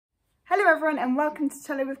Hello everyone and welcome to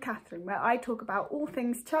Cello with Catherine, where I talk about all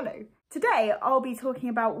things cello. Today I'll be talking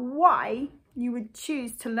about why you would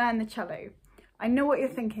choose to learn the cello. I know what you're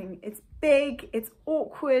thinking. It's big, it's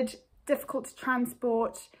awkward, difficult to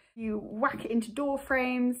transport. You whack it into door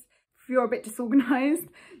frames. If you're a bit disorganised,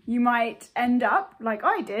 you might end up, like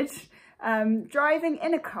I did, driving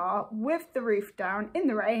in a car with the roof down in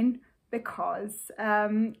the rain because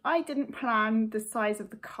I didn't plan the size of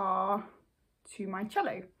the car to my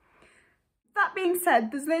cello. That being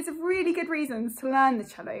said, there's loads of really good reasons to learn the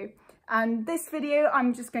cello, and this video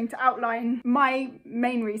I'm just going to outline my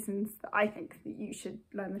main reasons that I think that you should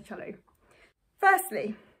learn the cello.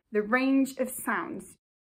 Firstly, the range of sounds.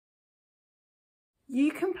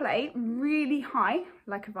 You can play really high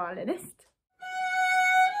like a violinist.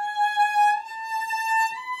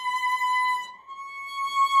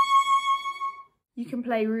 You can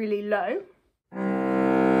play really low.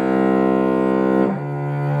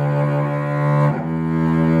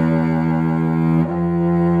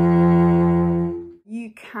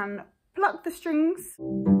 You can pluck the strings.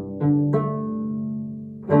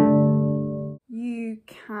 You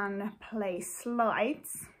can play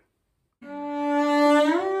slides.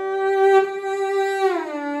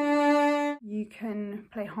 You can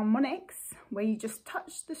play harmonics, where you just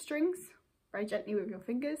touch the strings very gently with your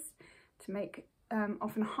fingers to make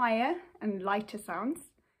often higher and lighter sounds.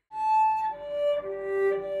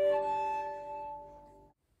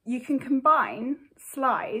 You can combine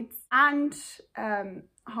slides and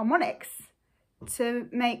harmonics to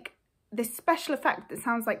make this special effect that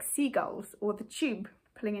sounds like seagulls or the tube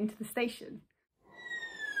pulling into the station.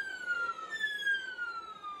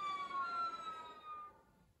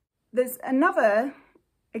 There's another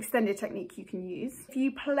extended technique you can use. If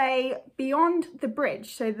you play beyond the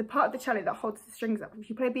bridge, so the part of the cello that holds the strings up, if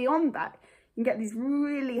you play beyond that, you can get these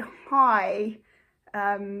really high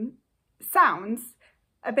sounds,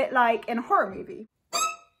 a bit like in a horror movie.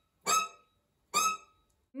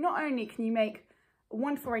 Not only can you make a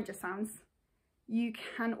wonderful range of sounds, you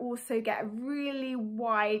can also get a really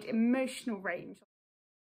wide emotional range.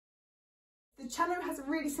 The cello has a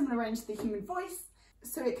really similar range to the human voice,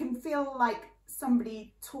 so it can feel like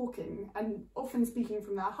somebody talking and often speaking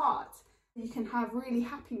from their heart. You can have really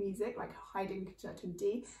happy music like Haydn Concerto in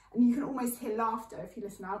D, and you can almost hear laughter if you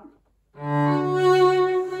listen out.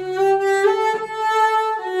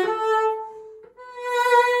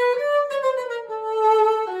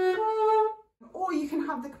 Or you can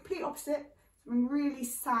have the complete opposite, something really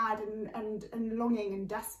sad and longing and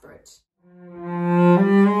desperate.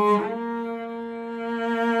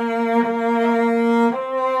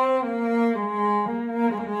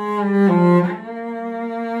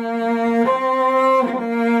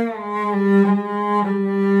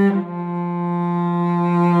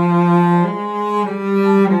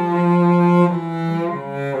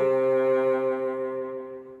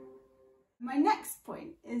 My next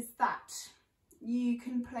point is that you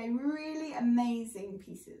can play really amazing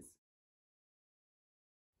pieces.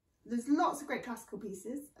 There's lots of great classical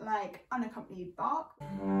pieces like unaccompanied Bach.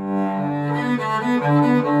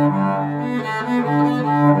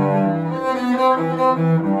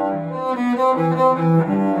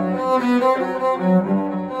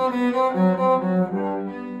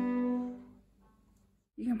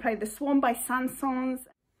 You can play the Swan by Saint-Saëns.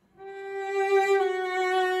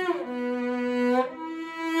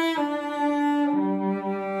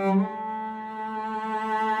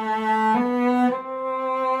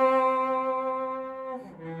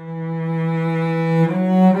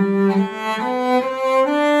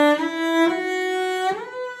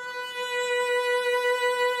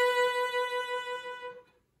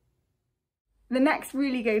 The next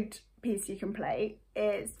really good piece you can play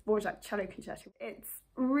is Dvorak Cello Concerto. It's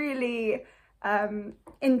really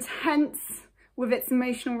intense with its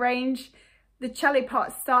emotional range. The cello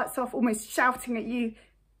part starts off almost shouting at you,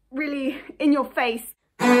 really in your face.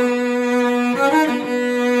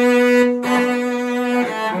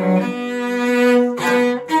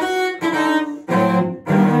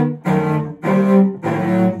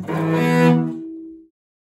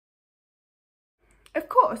 Of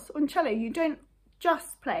course, on cello you don't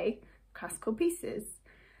just play classical pieces.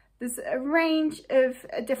 There's a range of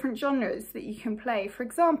different genres that you can play. For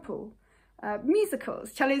example,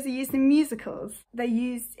 musicals. Cellos are used in musicals. They're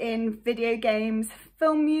used in video games,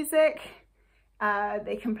 film music.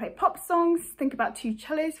 They can play pop songs. Think about two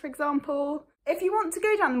cellos, for example. If you want to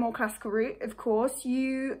go down the more classical route, of course,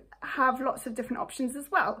 you have lots of different options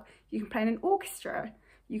as well. You can play in an orchestra.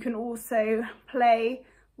 You can also play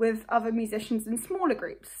with other musicians in smaller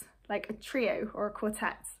groups, like a trio or a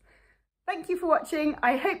quartet. Thank you for watching.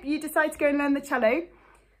 I hope you decide to go and learn the cello.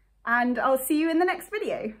 and I'll see you in the next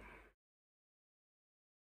video.